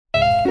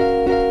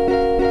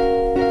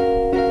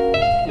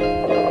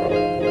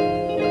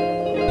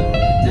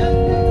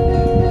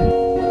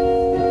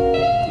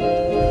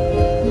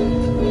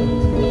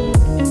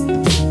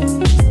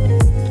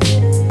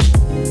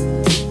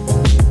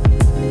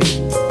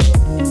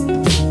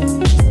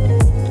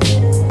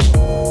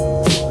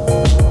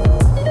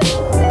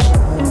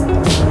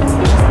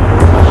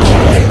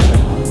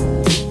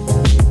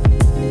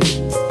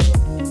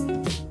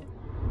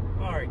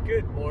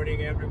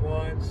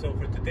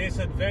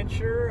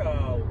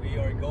here. We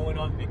are going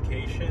on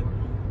vacation.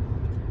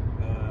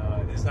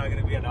 This is not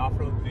going to be an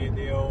off-road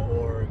video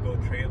or go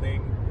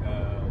trailing.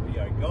 We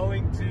are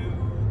going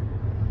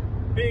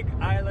to Big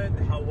Island,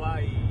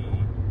 Hawaii.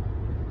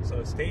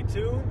 So stay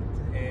tuned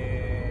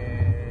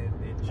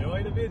and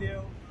enjoy the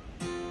video.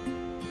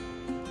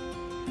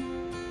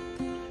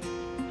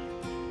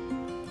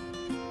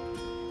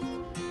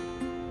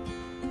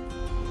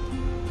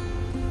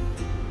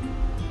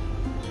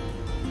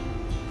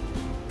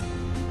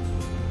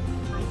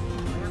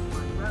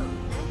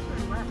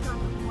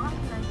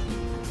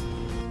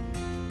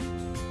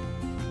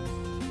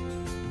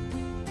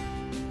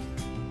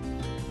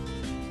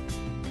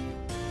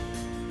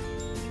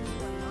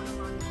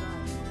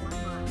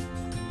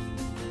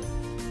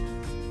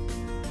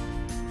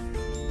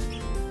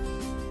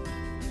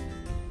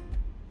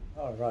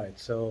 Alright,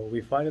 so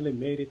we finally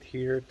made it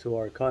here to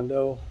our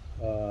condo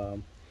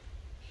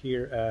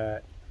here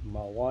at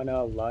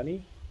Mauna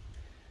Lani.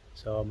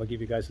 So I'm gonna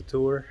give you guys a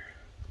tour.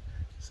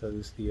 So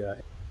this is the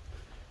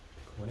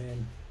going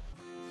in.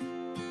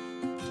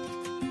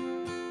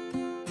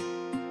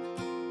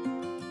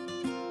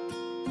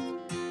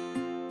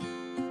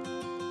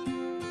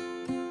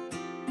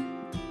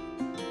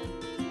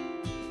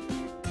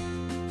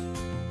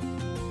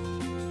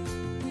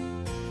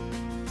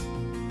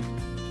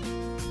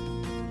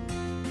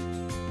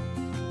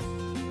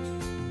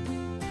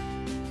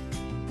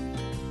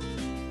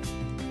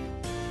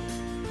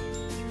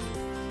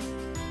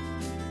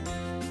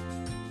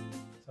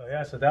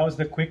 Yeah, so that was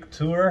the quick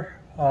tour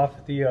of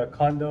the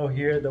condo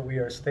here that we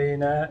are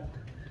staying at.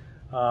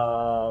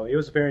 It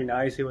was very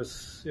nice. It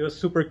was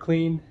super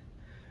clean,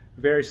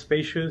 very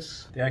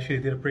spacious. They actually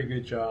did a pretty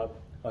good job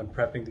on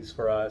prepping this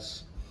for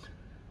us.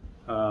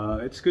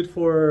 It's good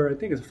for, I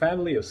think it's a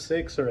family of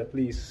 6 or at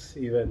least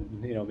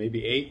even, you know,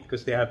 maybe 8,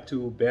 because they have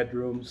 2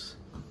 bedrooms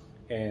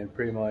and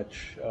pretty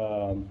much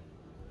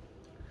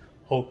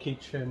whole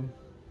kitchen,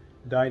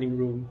 dining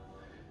room.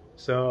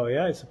 So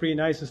yeah, it's pretty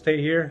nice to stay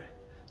here.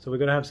 So we're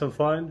gonna have some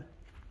fun.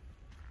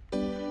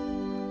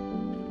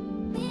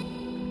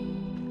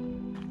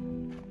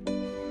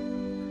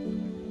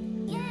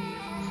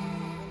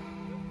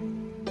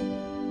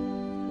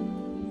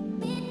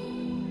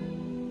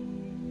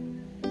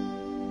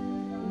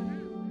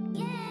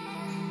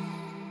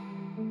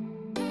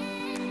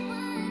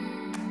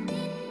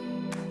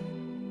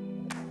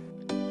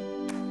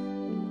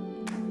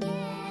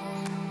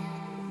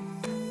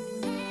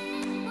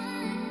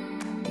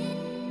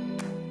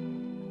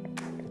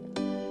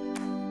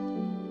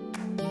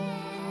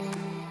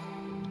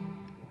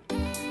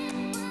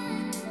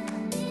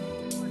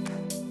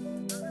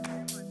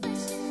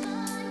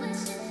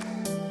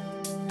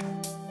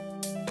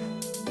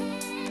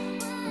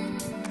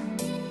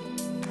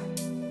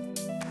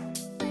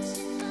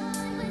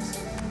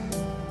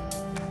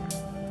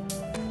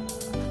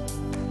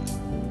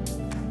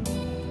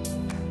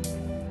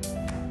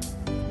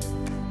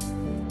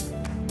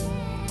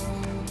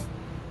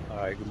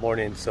 Good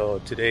morning. So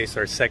today is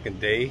our second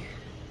day.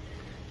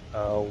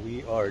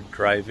 We are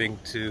driving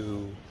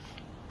to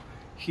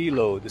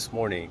Hilo this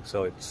morning.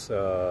 So it's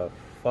 5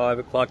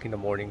 o'clock in the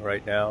morning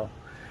right now.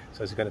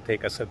 So it's going to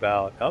take us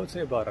about, I would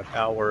say about an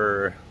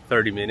hour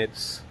 30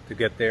 minutes to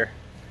get there.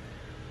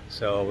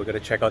 So we're going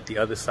to check out the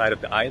other side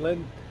of the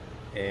island,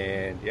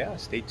 and yeah,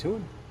 stay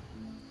tuned.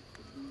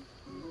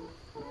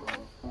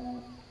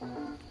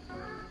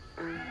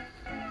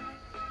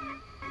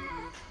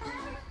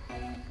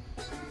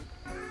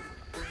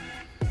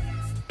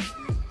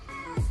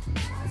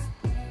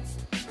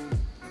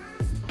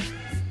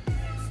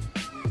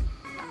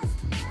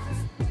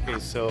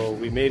 So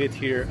we made it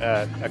here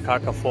at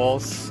Akaka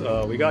Falls.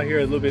 We got here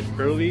a little bit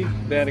early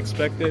than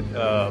expected.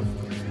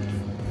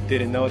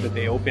 Didn't know that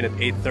they open at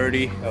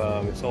 8:30.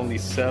 It's only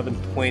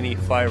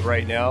 7:25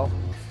 right now.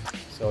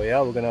 So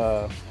yeah, we're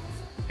gonna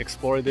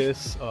explore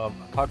this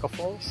Akaka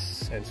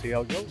Falls and see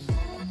how it goes.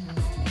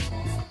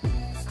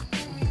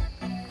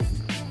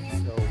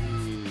 So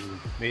we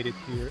made it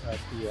here at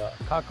the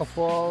Akaka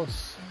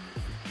Falls.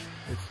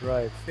 It's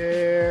right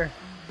there.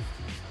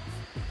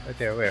 Right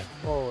there, where?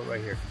 Oh, right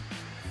here.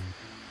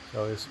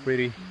 So it's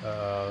pretty.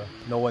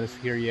 No one is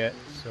here yet,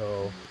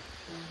 so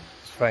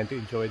just trying to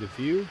enjoy the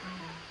view.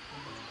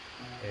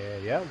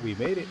 And yeah, we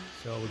made it.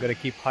 So we're gonna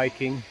keep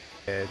hiking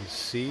and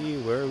see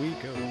where we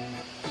go.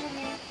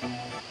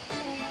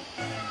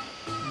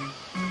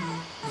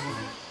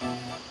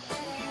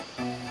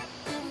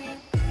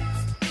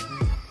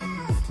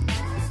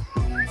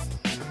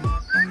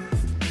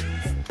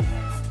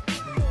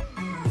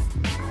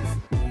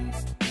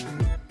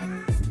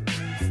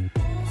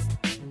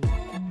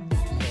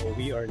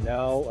 We are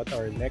now at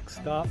our next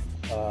stop,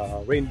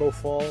 Rainbow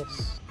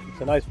Falls.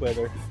 It's a nice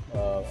weather,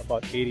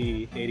 about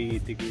 80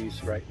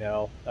 degrees right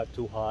now, not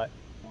too hot.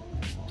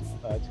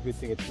 It's a good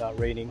thing it's not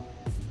raining.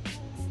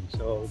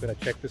 So we're gonna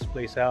check this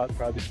place out,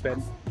 probably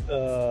spend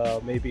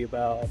maybe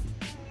about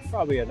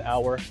probably an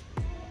hour.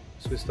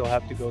 So we still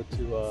have to go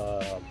to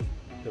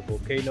the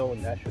Volcano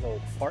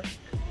National Park.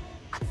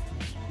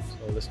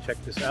 So let's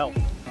check this out.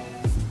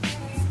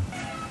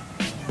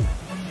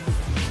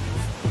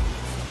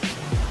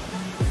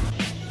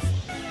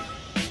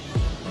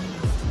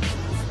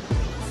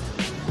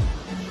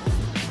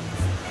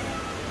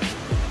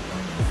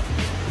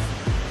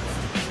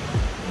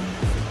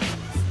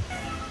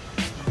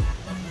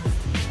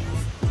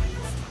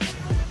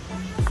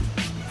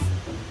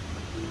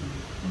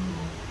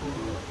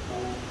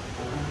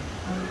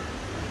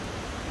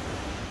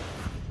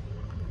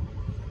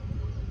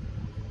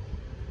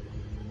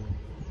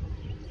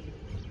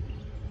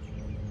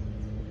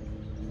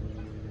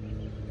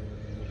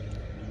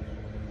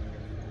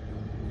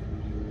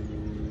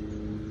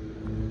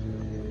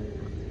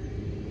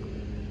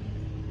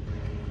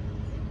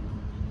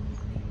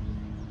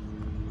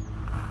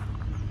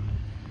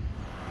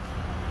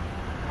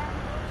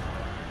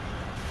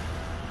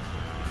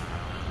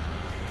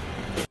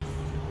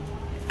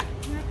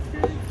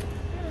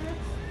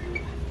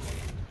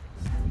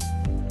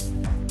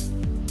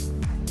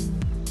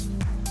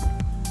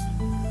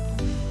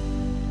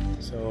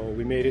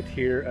 made it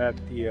here at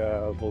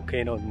the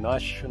Volcano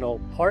National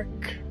Park.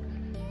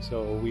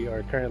 So we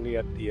are currently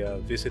at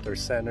the visitor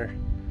center.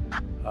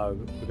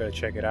 We're gonna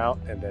check it out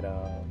and then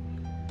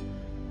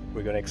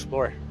we're gonna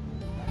explore.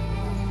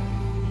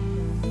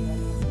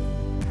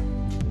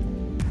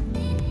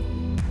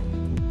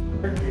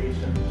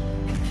 Jason,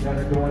 you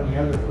gotta go on the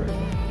other way.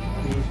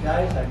 These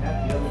guys I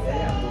met the other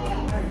day, I'm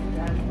going, why are you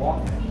guys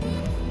walking?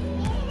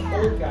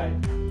 Old guy.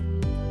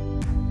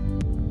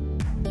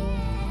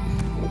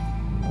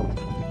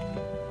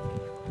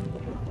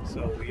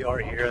 So we are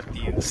here at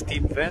the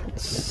steep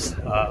vents.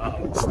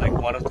 It's like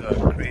one of the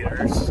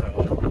craters, so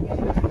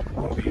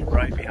it'll be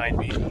right behind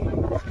me.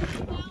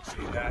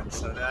 See that?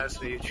 So that's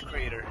the huge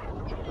crater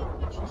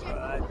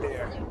right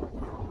there.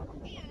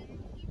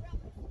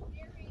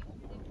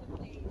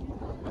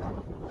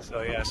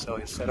 So yeah, so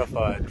instead of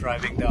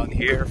driving down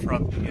here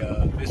from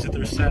the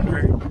visitor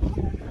center,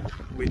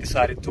 we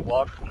decided to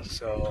walk.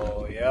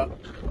 So yeah,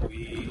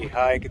 we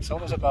hike. It's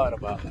almost about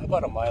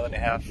a mile and a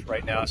half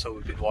right now. So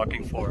we've been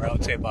walking for, I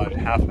would say, about a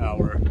half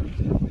hour.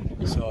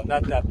 So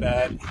not that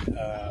bad.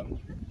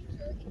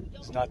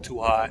 It's not too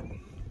hot.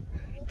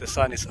 The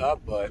sun is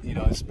up, but you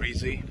know it's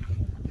breezy.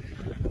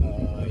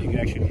 You can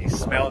actually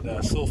smell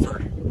the sulfur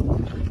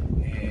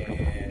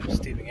and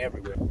steaming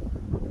everywhere.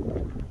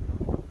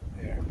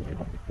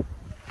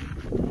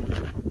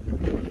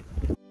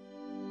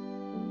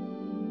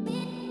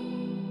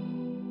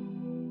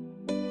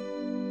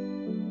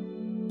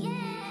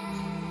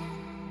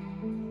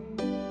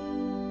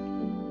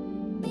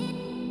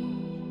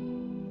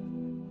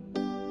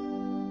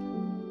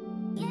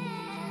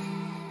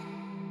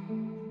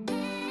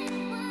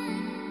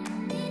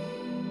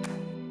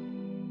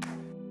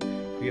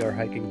 We are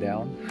hiking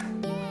down.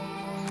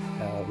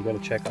 We're going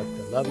to check out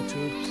the lava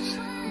tubes.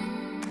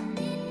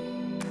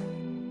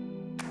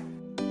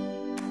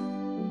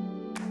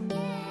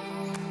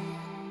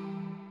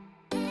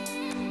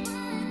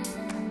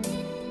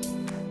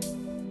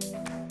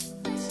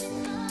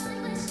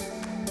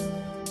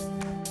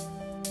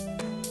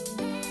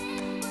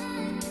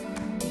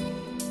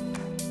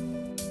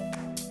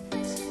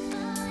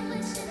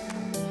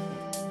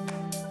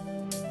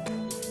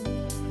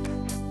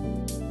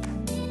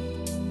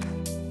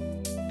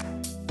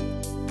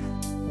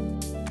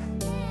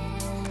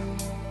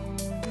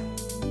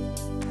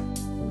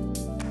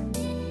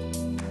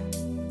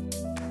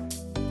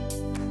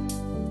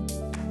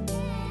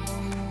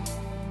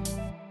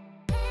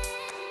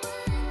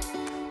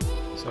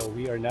 So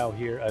we are now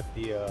here at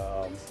the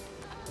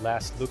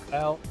last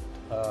lookout.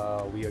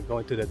 We are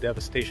going to the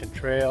Devastation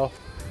Trail.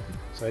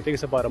 So I think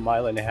it's about a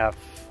mile and a half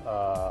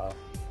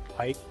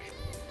hike.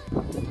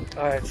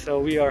 Alright, so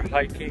we are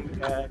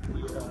hiking at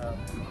the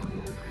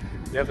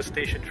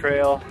Devastation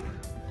Trail.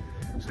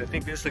 So I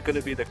think this is going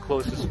to be the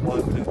closest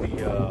one to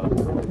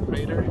the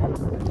crater.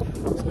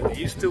 So they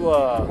used to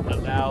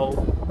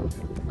allow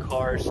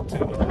cars to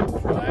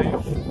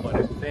drive, but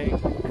I think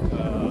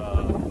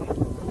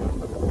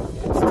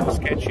it's too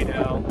sketchy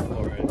now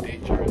or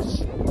dangerous,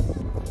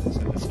 so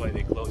that's why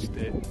they closed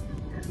it.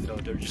 So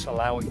they're just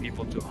allowing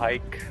people to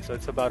hike. So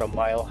it's about a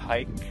mile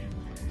hike.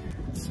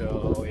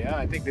 So yeah,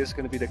 I think this is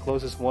going to be the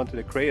closest one to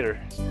the crater.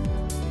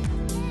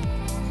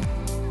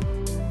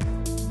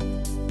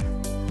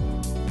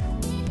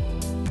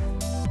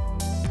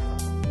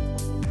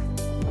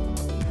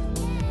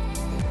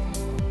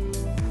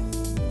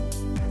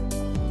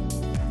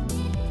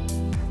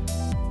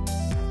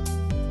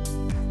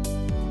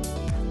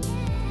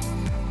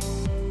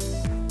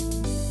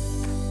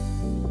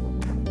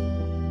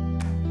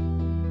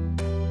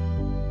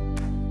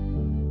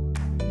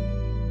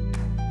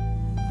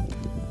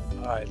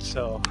 Alright,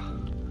 so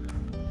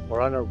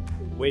we're on our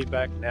way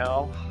back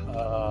now.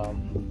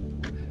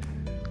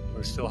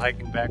 We're still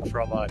hiking back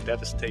from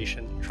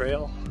Devastation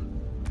Trail.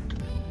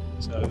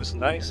 So it was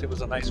nice. It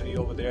was a nice view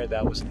over there.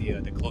 That was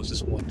the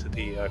closest one to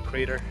the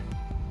crater.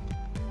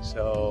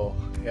 So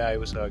yeah, it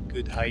was a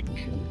good hike.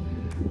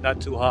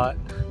 Not too hot,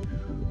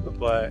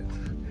 but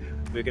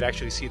we could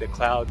actually see the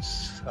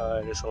clouds.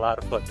 There's a lot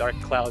of dark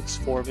clouds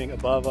forming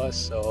above us.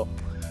 So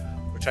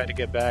we're trying to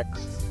get back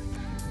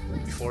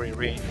before it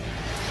rains.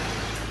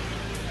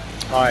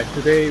 Alright,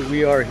 today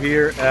we are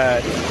here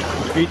at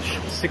Beach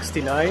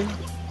 69,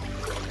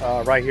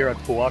 right here at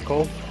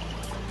Puako.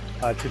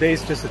 Today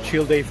is just a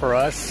chill day for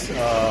us.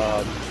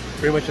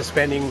 Pretty much just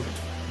spending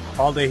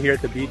all day here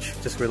at the beach,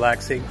 just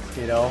relaxing,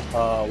 you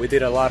know. We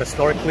did a lot of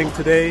snorkeling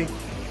today.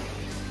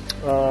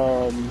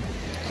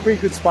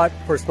 Pretty good spot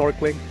for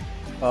snorkeling.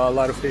 A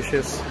lot of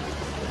fishes.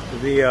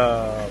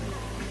 The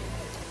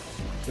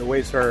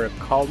waves are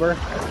calmer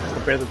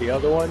compared to the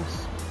other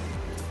ones.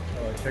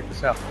 Check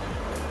this out.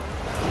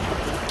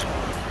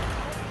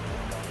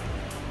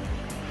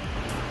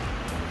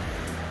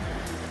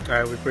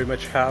 Alright, we pretty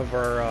much have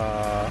our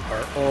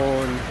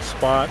own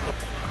spot.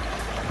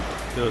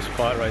 Little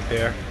spot right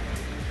there.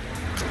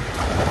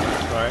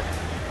 Alright.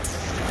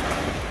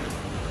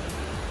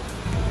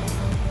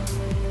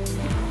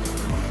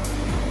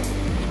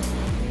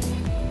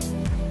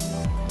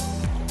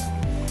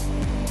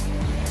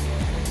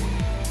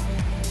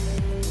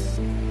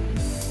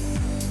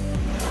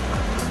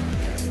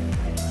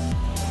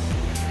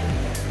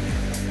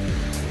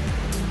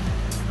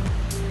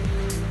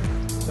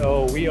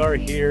 So we are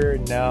here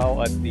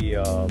now at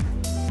the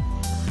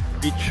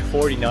beach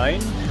 49.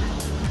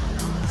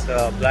 It's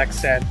a black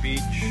sand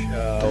beach.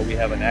 We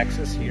have an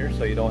access here,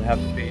 so you don't have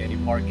to pay any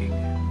parking.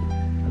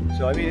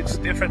 So I mean, it's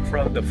different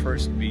from the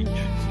first beach,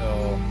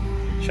 so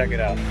check it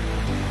out.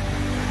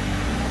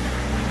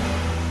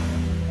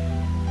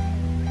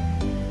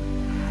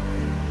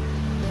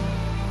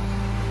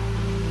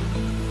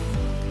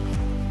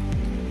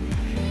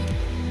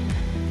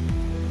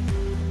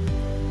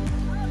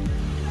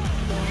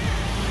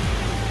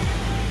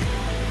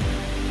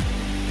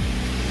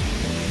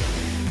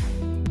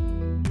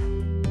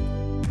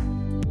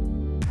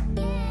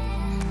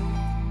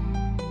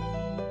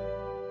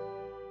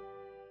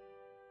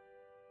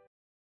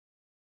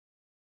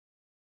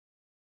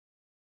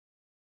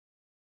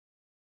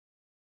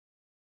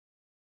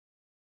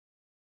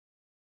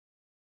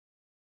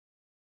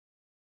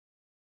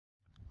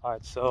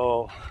 Alright,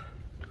 so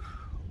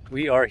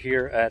we are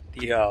here at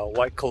the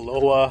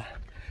Waikoloa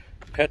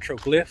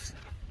petroglyph.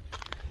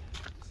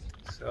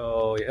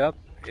 So yep,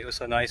 it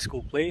was a nice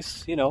cool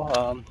place. You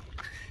know,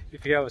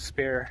 if you have a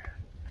spare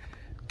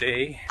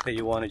day that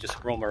you want to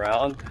just roam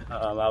around,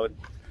 I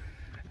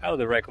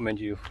would recommend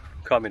you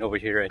coming over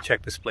here and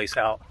check this place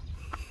out.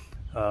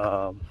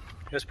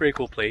 It's a pretty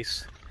cool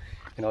place.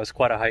 You know, it's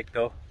quite a hike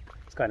though.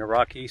 It's kind of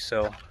rocky,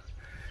 so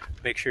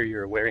make sure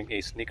you're wearing a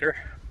sneaker.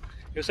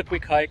 It was a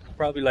quick hike,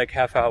 probably like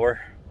half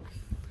hour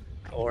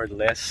or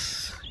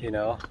less, you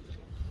know.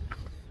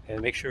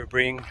 And make sure to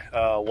bring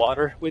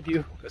water with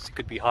you, because it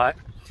could be hot.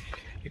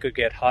 It could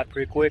get hot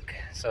pretty quick,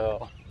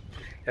 so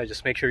yeah,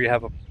 just make sure you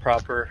have a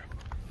proper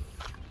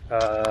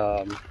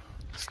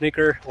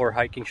sneaker or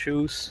hiking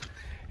shoes,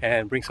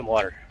 and bring some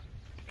water.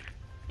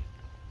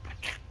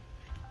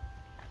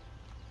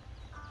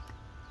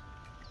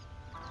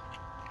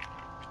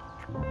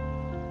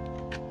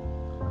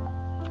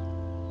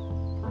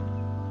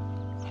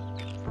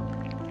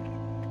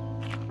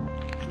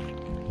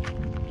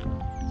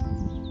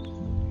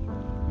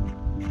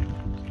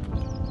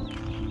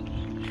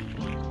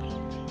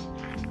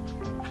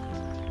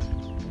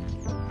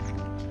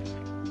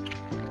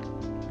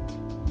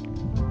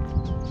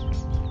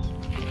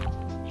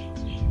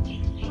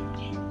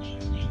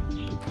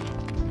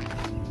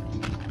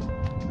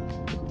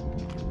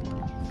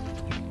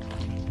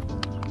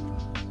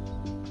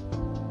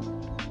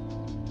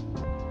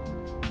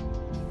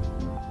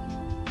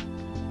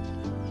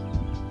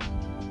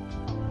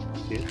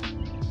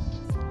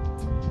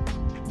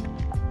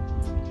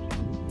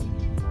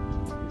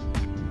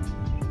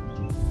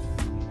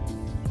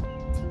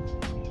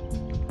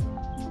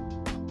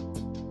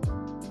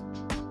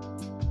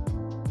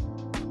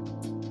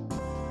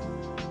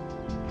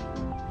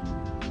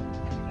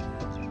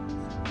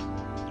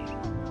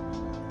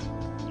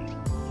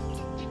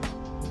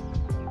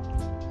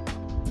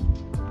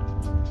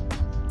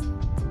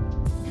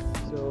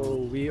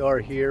 We are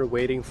here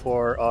waiting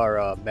for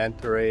our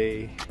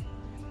Manta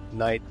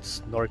night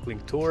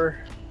snorkeling tour.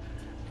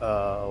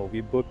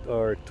 We booked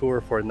our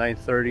tour for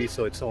 9:30,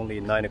 so it's only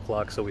 9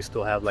 o'clock, so we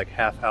still have like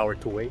half hour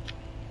to wait.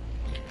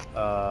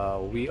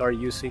 We are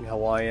using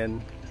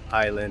Hawaiian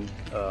Island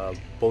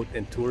boat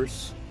and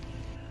tours.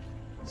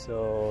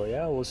 So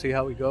yeah, we'll see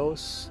how it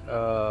goes.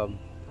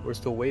 We're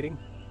still waiting,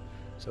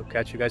 so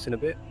catch you guys in a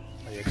bit.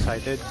 Are you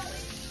excited?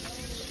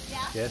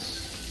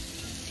 Yes.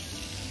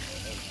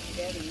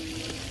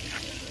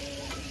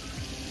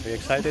 Are you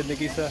excited,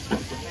 Nagisa?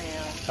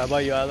 How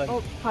about you, Alan?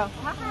 Oh,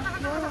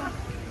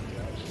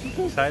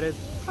 Excited?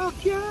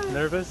 fuck yeah!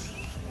 Nervous?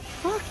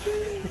 Fuck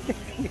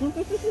yeah!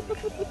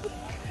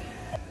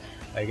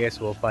 I guess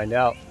we'll find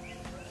out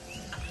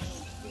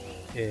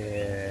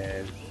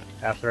in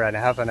after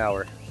half an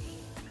hour.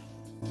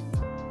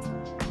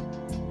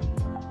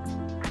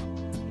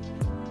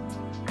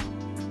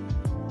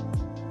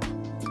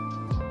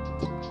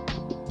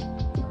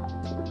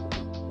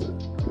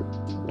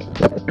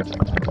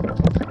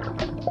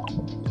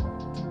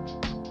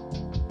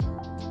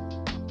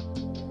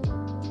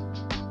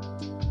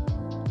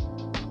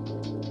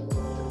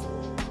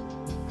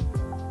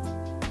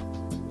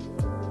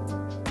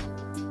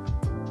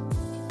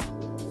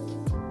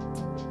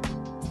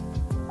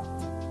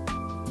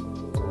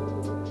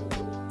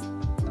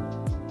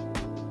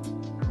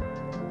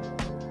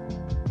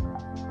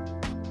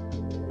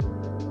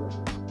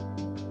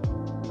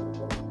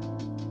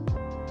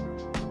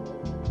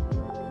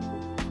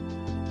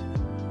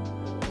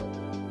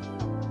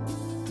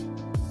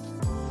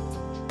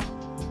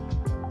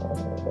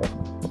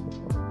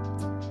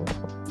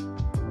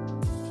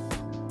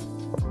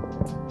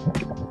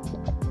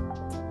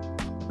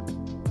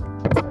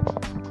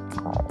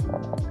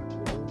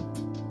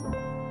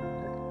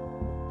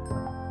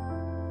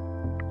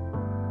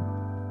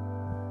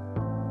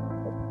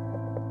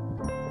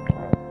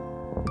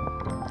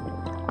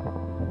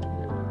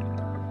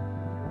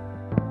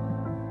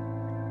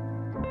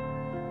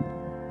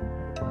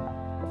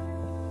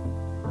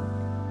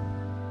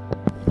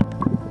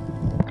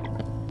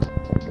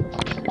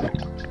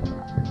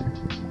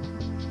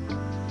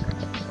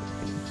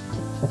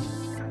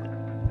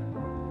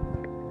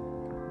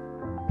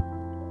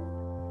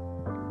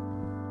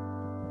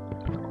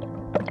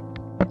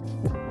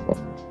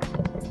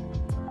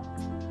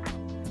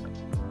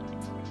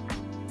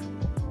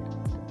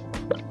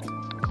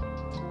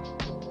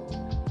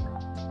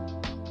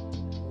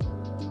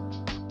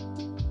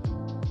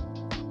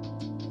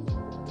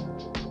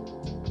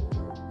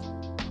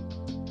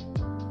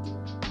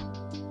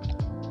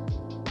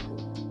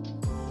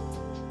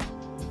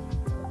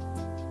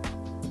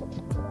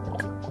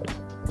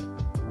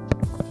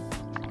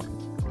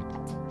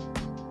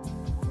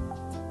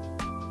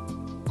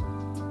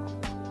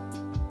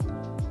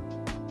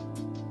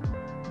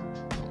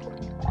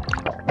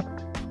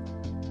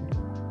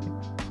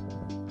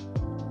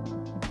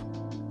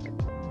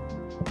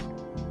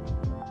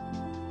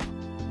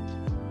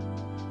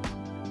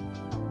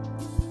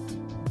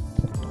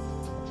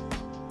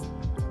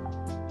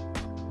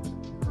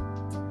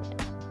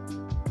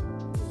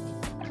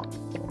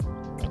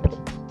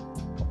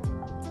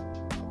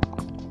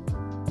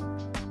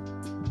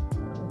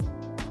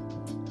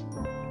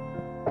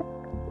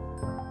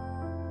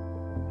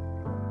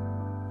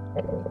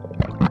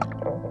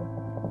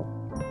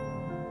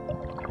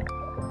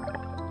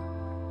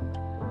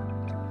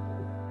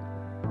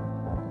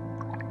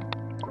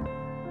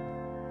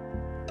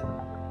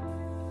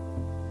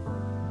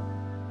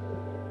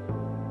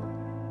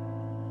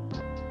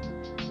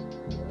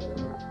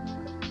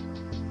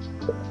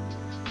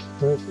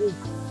 Perfect.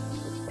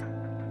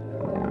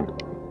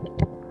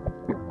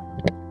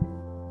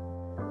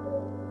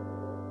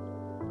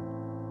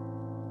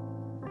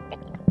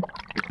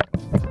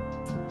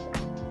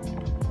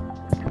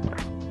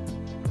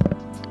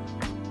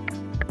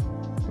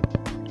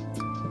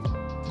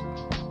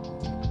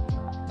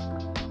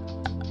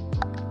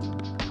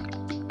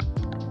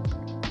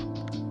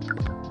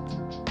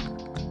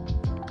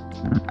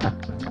 Okay.